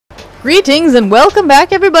Greetings and welcome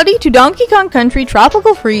back everybody to Donkey Kong Country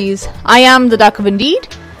Tropical Freeze. I am the Duck of Indeed,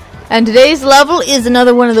 and today's level is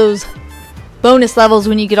another one of those bonus levels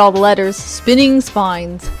when you get all the letters. Spinning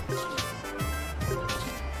Spines.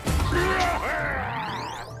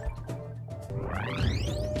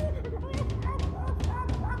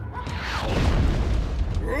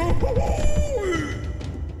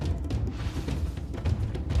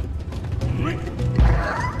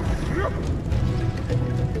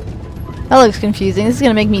 That looks confusing. This is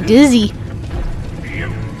gonna make me dizzy.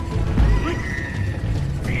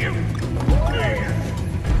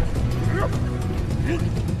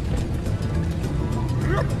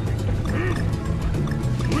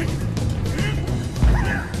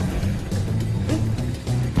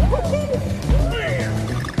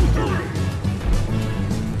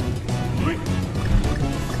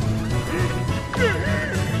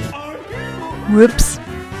 Whoops.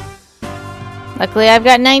 Luckily, I've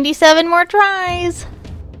got 97 more tries.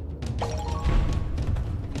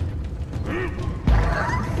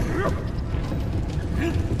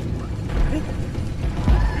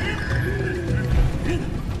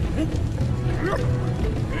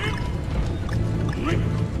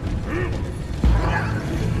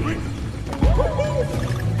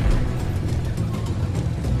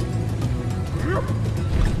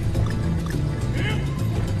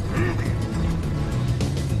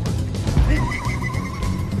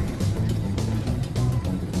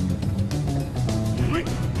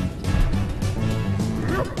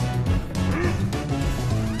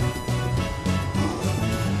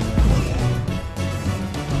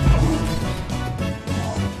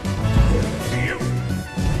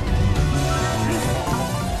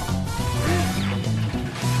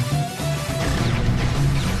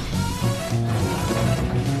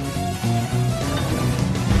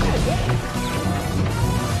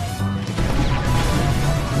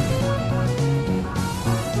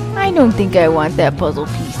 I don't think I want that puzzle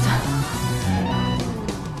piece.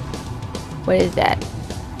 What is that?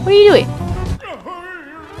 What are you doing?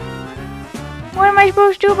 What am I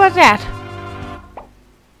supposed to do about that?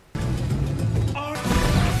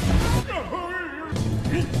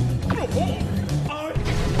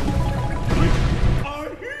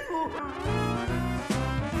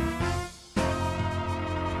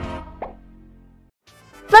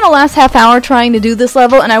 Spent the last half hour trying to do this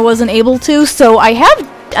level and I wasn't able to, so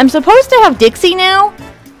I'm supposed to have Dixie now.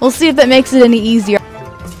 We'll see if that makes it any easier.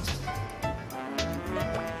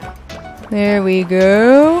 There we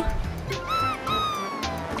go.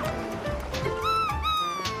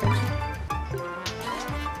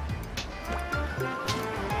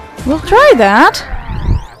 We'll try that.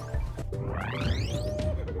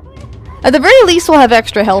 At the very least, we'll have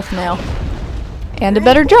extra health now. And a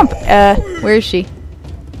better jump. Where is she?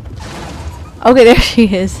 Okay, there she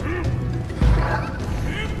is.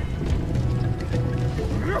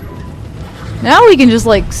 Now we can just,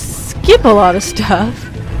 like, skip a lot of stuff.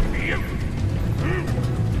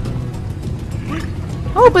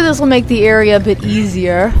 Hopefully this will make the area a bit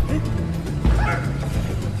easier.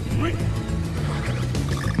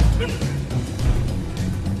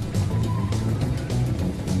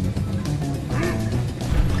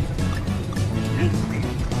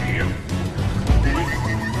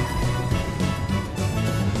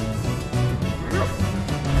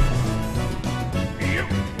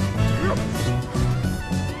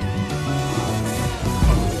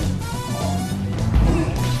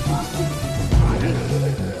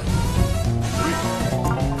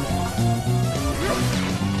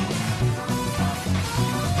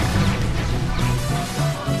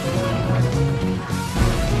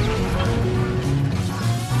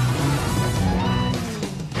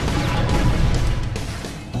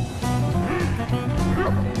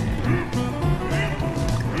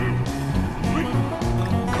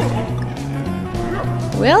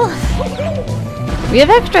 Well, we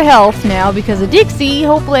have extra health now because of Dixie.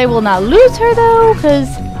 Hopefully I will not lose her though,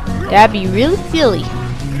 because that'd be really silly.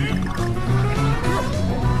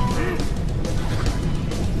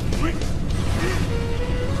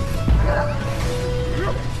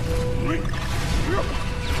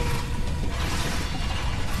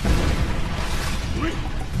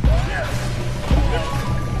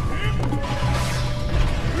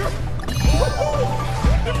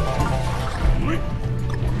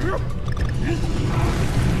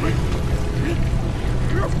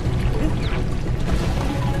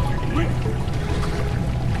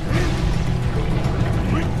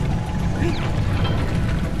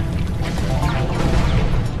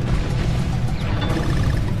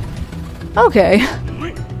 Okay.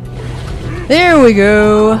 There we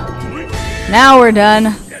go. Now we're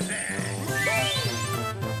done.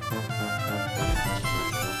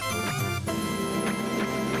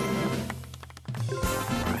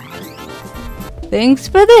 Thanks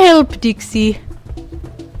for the help, Dixie.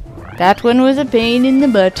 That one was a pain in the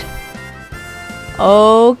butt.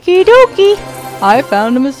 Okie dokie. I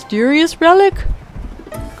found a mysterious relic.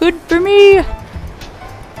 Good for me.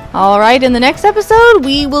 Alright, in the next episode,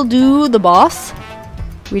 we will do the boss,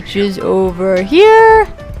 which is over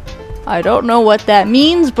here. I don't know what that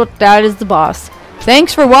means, but that is the boss.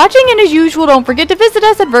 Thanks for watching, and as usual, don't forget to visit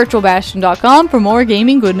us at virtualbastion.com for more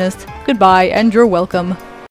gaming goodness. Goodbye, and you're welcome.